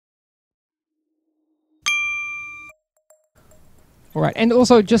All right, and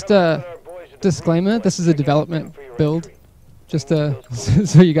also just a disclaimer: this is a development build. Just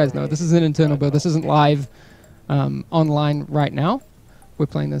so you guys know, this is an internal build. This isn't live online right now. We're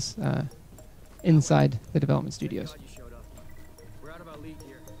playing this inside the development studios.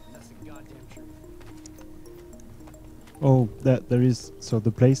 Oh, there is. So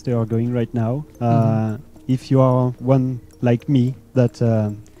the place they are going right now. If you are one like me that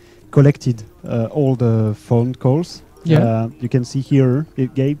collected all the phone calls, you can see here.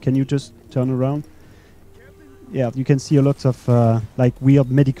 Gabe, can you just turn around? Yeah, you can see a lot of like weird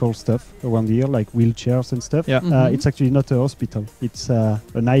medical stuff around here, like wheelchairs and stuff. Yeah. It's actually not a hospital; it's a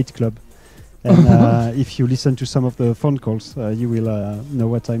nightclub. And if you listen to some of the phone calls, you will know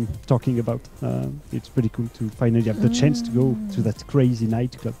what I'm talking about. It's pretty cool to finally have the chance to go to that crazy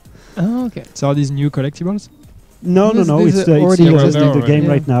nightclub. Oh, okay. So are these new collectibles? No. It's already just in the game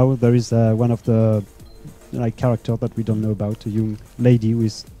yeah. right now. There is one of the character that we don't know about, a young lady who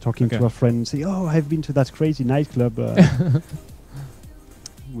is talking to her friend and saying, "Oh, I've been to that crazy nightclub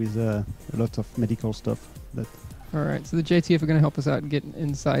with a lot of medical stuff." All right, so the JTF are going to help us out and get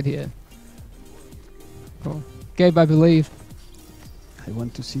inside here. Cool. Gabe, I believe. I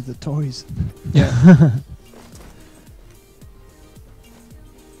want to see the toys. Yeah.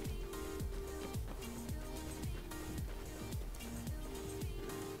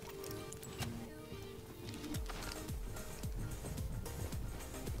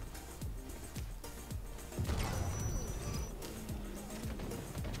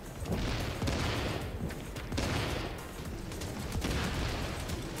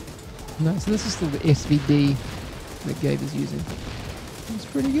 No, so this is still the SVD that Gabe is using. It's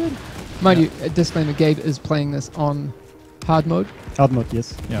pretty good. Mind you, a disclaimer, Gabe is playing this on hard mode. Hard mode,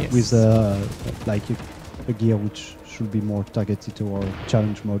 yes. Yeah. Yes. With like a gear which should be more targeted or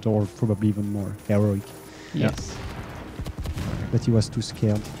challenge mode or probably even more heroic. Yes. But he was too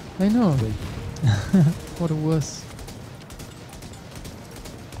scared. I know. What a wuss.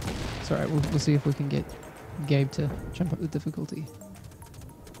 It's alright, we'll see if we can get Gabe to jump up the difficulty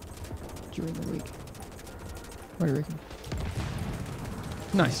during the week. What do you reckon?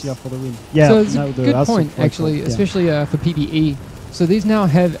 Nice. Yeah, for the win. Yeah, so it's now a the good assault point, actually, rifle, especially for PvE. So these now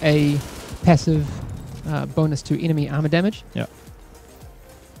have a passive bonus to enemy armor damage. Yeah.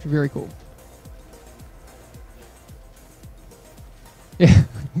 Very cool. Yeah,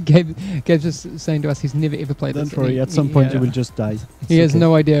 Gabe's just saying to us he's never ever played Don't this. worry, at some point you will just die. He has okay.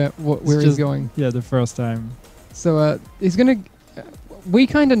 no idea where he's going. Yeah, the first time. So he's gonna. We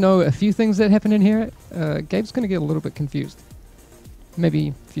kind of know a few things that happen in here. Gabe's gonna get a little bit confused. Maybe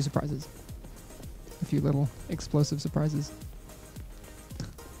a few surprises. A few little explosive surprises.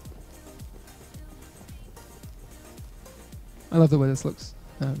 I love the way this looks,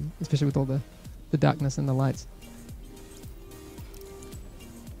 especially with all the darkness and the lights.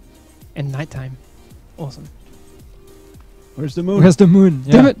 And nighttime. Awesome. Where's the moon? Where's the moon?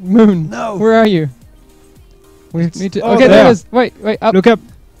 Damn it, moon! No! Where are you? We need to. Oh, okay, there. there it is. Wait, up. Look up.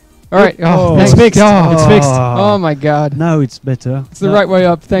 All right. Oh, thanks. it's fixed. Oh. It's fixed. Oh my God. Now it's better. It's the right way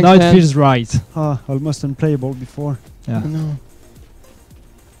up. Thanks, now man. it feels right. Almost unplayable before. Yeah. No.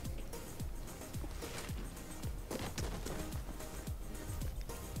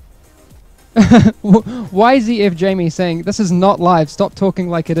 YZF Jamie saying, "This is not live. Stop talking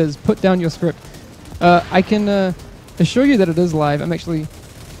like it is. Put down your script." I can assure you that it is live. I'm actually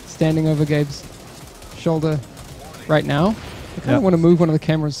standing over Gabe's shoulder right now. I kind of want to move one of the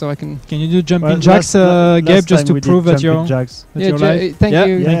cameras so I can... Can you do jumping Well, jacks, last Gabe, just time to we did prove that jumping you're jacks. live? Thank Yeah,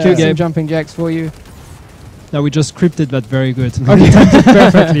 you. thank you, Some Gabe. jumping jacks for you. Now we just scripted that very good. Okay.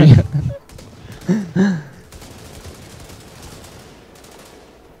 Perfectly.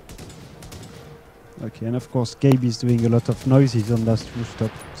 Okay, and of course Gabe is doing a lot of noises on that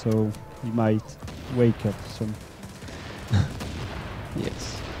rooftop, so he might wake up some.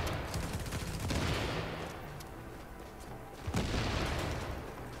 Yes.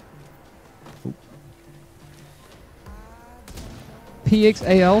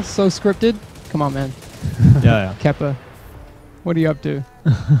 PXAL, so scripted. Come on, man. Yeah. Kappa, what are you up to?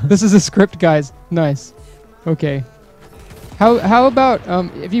 This is a script, guys. Nice. Okay. How about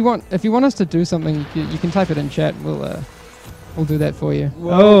if you want us to do something, you can type it in chat. We'll do that for you.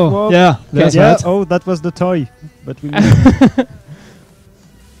 Whoa, yeah. That's yeah. right. Oh, that was the toy, but we.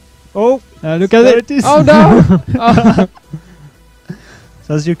 Oh, look at there it. it is. Oh no! Oh.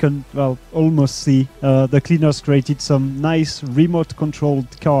 So as you can almost see, the cleaners created some nice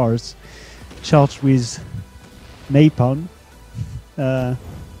remote-controlled cars charged with napalm,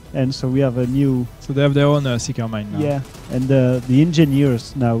 and so we have a new. So they have their own seeker mine now. Yeah, and the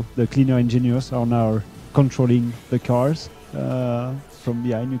engineers now, the cleaner engineers, are now controlling the cars. from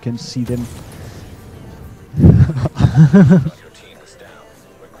behind. You can see them.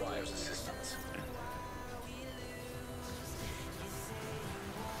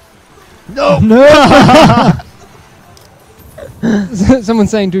 No! No! Someone's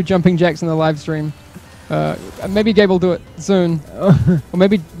saying do jumping jacks in the live stream. Maybe Gabe will do it soon. Or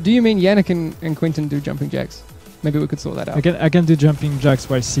maybe, do you mean Yannick and Quentin do jumping jacks? Maybe we could sort that out. I can do jumping jacks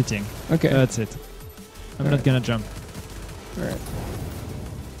while sitting. Okay. That's it. I'm not gonna jump. Alright.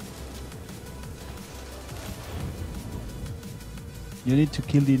 You need to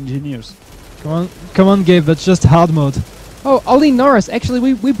kill the engineers. Come on, Gabe. That's just hard mode. Oh, Ollie Norris.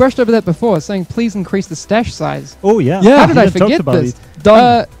 Actually, we brushed over that before, saying please increase the stash size. Oh yeah. Yeah. How did I have talked forget about this? it.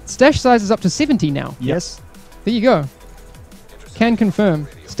 Done. Stash size is up to 70 now. Yes. There you go. Can confirm.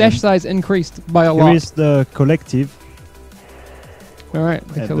 Stash size increased by a Here lot. is the collective. Alright,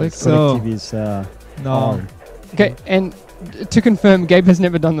 the The collect. collective is No. R. Okay, and to confirm, Gabe has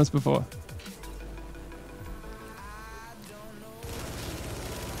never done this before.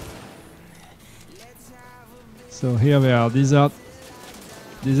 So here we are. These are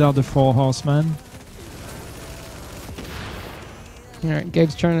the 4 horsemen. Alright,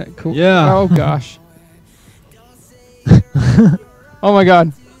 Gabe's trying to... Cool. Yeah. Oh, gosh. Oh, my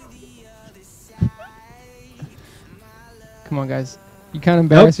God. Come on, guys. You can't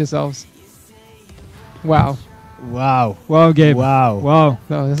embarrass yourselves. Wow. Wow. Wow, Gabe. Wow. Wow.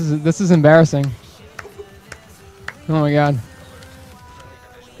 No, this is embarrassing. Oh, my God.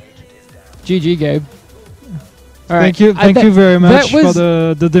 GG, Gabe. All right. Thank you very much for was-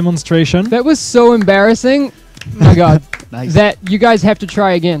 the demonstration. That was so embarrassing. My God. Nice. That you guys have to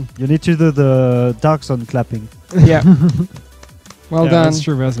try again. You need to do the dark zone clapping. Yeah. Well Yeah, done. That's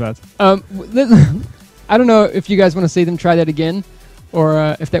true. That's that. I don't know if you guys want to see them try that again,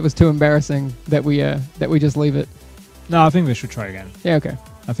 or if that was too embarrassing that we just leave it. No, I think we should try again. Yeah. Okay.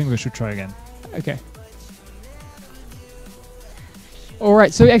 I think we should try again. Okay. All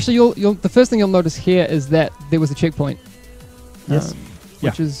right. So actually, you'll the first thing you'll notice here is that there was a checkpoint. Yes.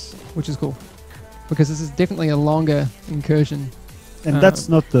 Which is cool, because this is definitely a longer incursion. And that's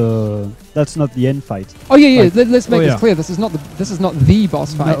not the end fight. Oh yeah. Like- Let's make Oh, this yeah. clear. This is not the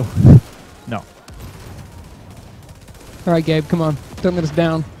boss fight. No. No. All right, Gabe. Come on. Don't let us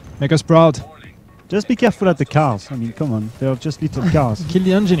down. Make us proud. Just be careful at the cars. I mean, come on. They're just little cars. Kill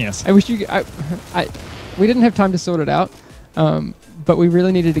the engineers. I wish we didn't have time to sort it out, but we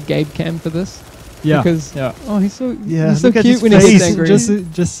really needed a Gabe cam for this. Yeah. Because Yeah. oh, he's so Yeah, he's so look at cute his when he gets face. angry.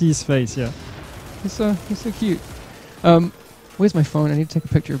 Just see his face. Yeah. He's so cute. Where's my phone? I need to take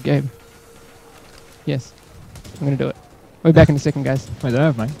a picture of Gabe. Yes, I'm gonna do it. We'll be back in a second, guys. Wait, I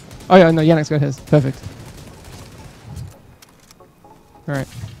have mine. Oh yeah, no, Yannick's got his. Perfect. All right.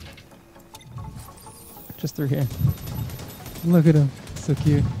 Just through here. Look at him. So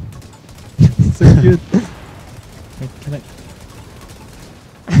cute. So cute. Wait, can I?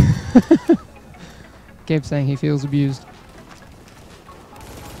 Gabe saying he feels abused.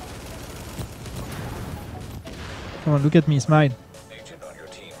 Come on, look at me, smile. Agent on your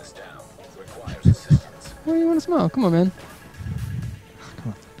team is down. Requires assistance. Why do you want to smile? Come on, man. Come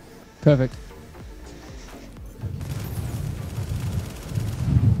on. Perfect.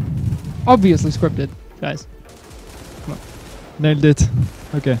 Obviously scripted, guys. Nailed it.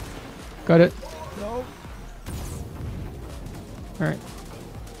 Okay. Got it? No. Alright.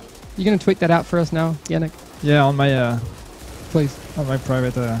 You gonna tweet that out for us now, Yannick? Yeah, on my Please.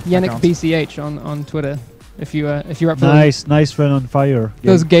 private Yannick account. BCH on Twitter. If you're up for Nice run on fire.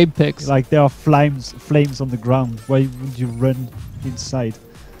 those Gabe pics. Like there are flames on the ground. Why would you run inside?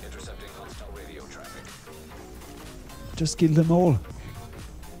 Intercepting hostile radio traffic. Just kill them all.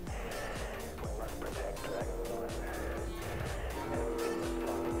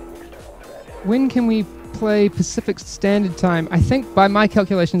 When can we play Pacific Standard Time? I think by my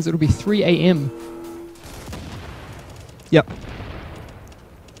calculations it'll be 3 a.m. Yep.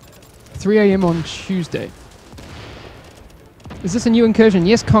 3 a.m. on Tuesday. Is this a new incursion?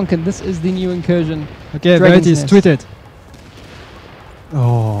 Yes, Conkin, this is the new incursion. Okay, there it Dragon's is. Nest. Tweet it.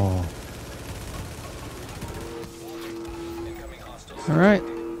 Oh, Incoming hostiles. All right.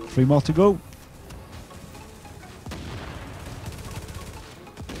 3 more to go.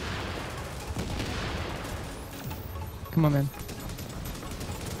 Come on, man.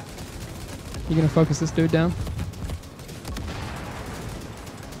 You gonna focus this dude down?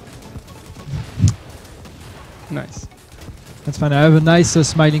 Nice. That's fine. I have a nice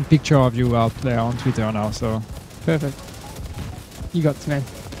smiling picture of you out there on Twitter now. So Perfect. You got this, man.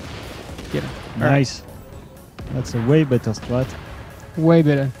 Get him. All right. Nice. That's a way better strat. Way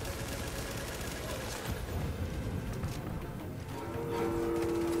better.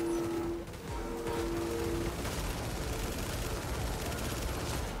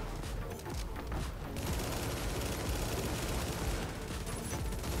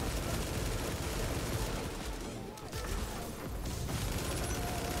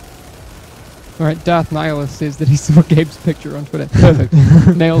 All right, Darth Nihilist says that he saw Gabe's picture on Twitter. Perfect.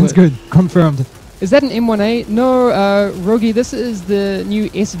 Nailed That's it. good. Confirmed. Is that an M1A? No, Rogi, this is the new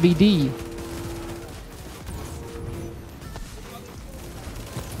SVD.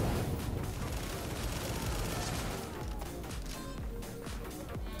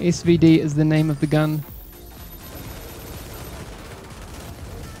 SVD is the name of the gun.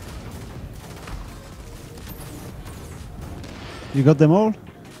 You got them all?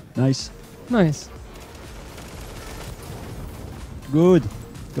 Nice. Nice. Good.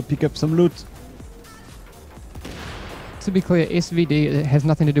 Go pick up some loot. To be clear, SVD it has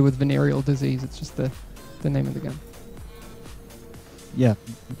nothing to do with venereal disease. It's just the name of the gun. Yeah.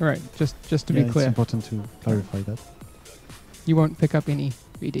 All right, just to Yeah, be clear, it's important to clarify that. you won't pick up any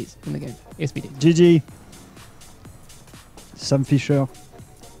VDs in the game. SVD. GG. Sam Fisher.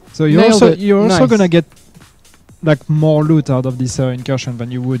 So you're Nailed also it. you're also Nice. gonna get like more loot out of this incursion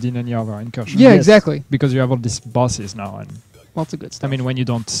than you would in any other incursion. Yeah, Yes. exactly. Because you have all these bosses now, and Lots of good I stuff. mean when you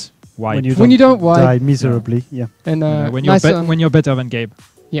don't wipe, When you don't wipe. die miserably, yeah. And when nice, when you're better than Gabe.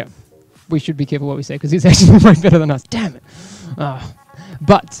 we should be careful what we say because he's actually right better than us. Damn it.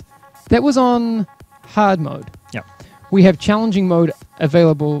 But that was on hard mode. Yeah. We have challenging mode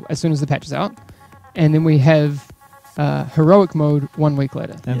available as soon as the patch is out. And then we have heroic mode 1 week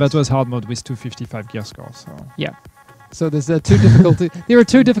later. And that was hard mode with 255 gear score. So So there's two difficulties. There are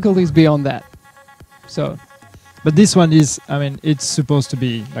 2 difficulties beyond that. So but this one is, I mean, it's supposed to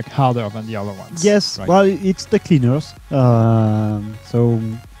be like harder than the other ones. Yes, right? well, it's the cleaners. So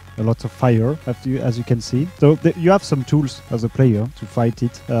a lot of fire, as you can see. So you have some tools as a player to fight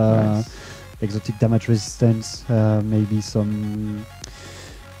it. Nice. Exotic damage resistance, maybe some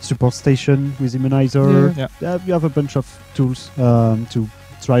support station with immunizer. Yeah. You have a bunch of tools to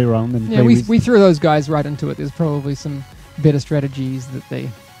try around and yeah, play we with. we threw those guys right into it. There's probably some better strategies that they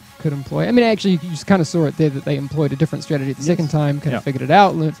could employ. I mean, actually, you just kind of saw it there that they employed a different strategy the Yes. second time, kind Yeah. of figured it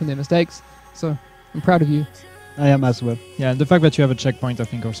out, learned from their mistakes. So I'm proud of you. I am as well. Yeah, and the fact that you have a checkpoint, I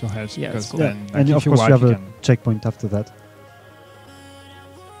think, also helps. Yeah, because it's cool. Yeah. then, like, And if of you course, wipe, you have you a can checkpoint after that.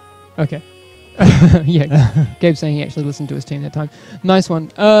 Okay. Yeah, Gabe's saying he actually listened to his team that time. Nice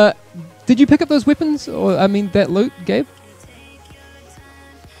one. Did you pick up those weapons, or I mean that loot, Gabe?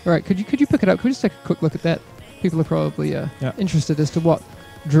 All right, could you pick it up? Could we just take a quick look at that? People are probably interested as to what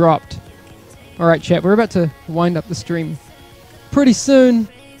dropped. All right, chat. We're about to wind up the stream pretty soon.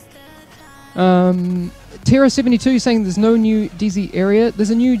 Terra72 saying there's no new DZ area.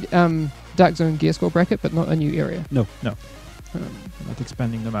 There's a new Dark Zone gear score bracket, but not a new area. not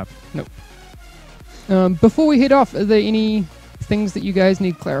expanding the map. Before we head off, are there any things that you guys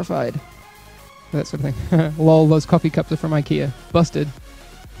need clarified? That sort of thing. Lol, those coffee cups are from IKEA. Busted.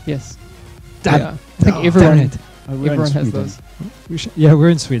 Yes. Damn. Yeah. I think Damn everyone, it. everyone has those. Yeah, we're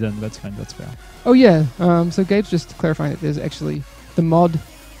in Sweden. That's fine. That's fair. Oh yeah. So Gabe's just clarifying that there's actually the mod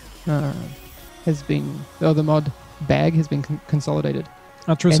has been, the mod bag has been consolidated.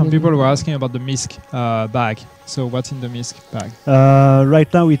 True. And Some then- people were asking about the MISC bag. So what's in the MISC bag?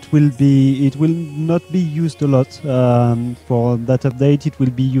 Right now, it will not be used a lot for that update. It will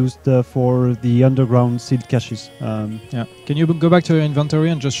be used for the underground sealed caches. Yeah. Can you go back to your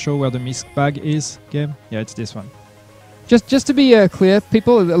inventory and just show where the MISC bag is, Gabe? Yeah, it's this one. Just to be clear,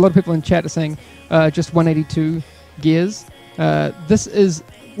 a lot of people in chat are saying just 182 gears. This is,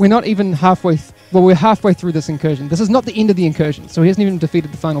 we're not even halfway. We're halfway through this incursion. This is not the end of the incursion, so he hasn't even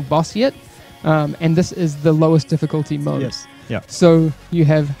defeated the final boss yet. And this is the lowest difficulty mode. Yes. Yeah. So you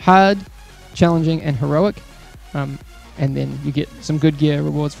have hard, challenging, and heroic, and then you get some good gear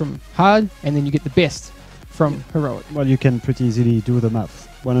rewards from hard, and then you get the best from heroic. Well, you can pretty easily do the math.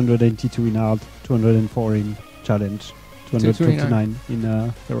 182 in hard, 204 in challenge, 229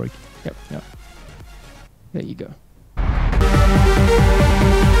 in heroic. Yep. There you go.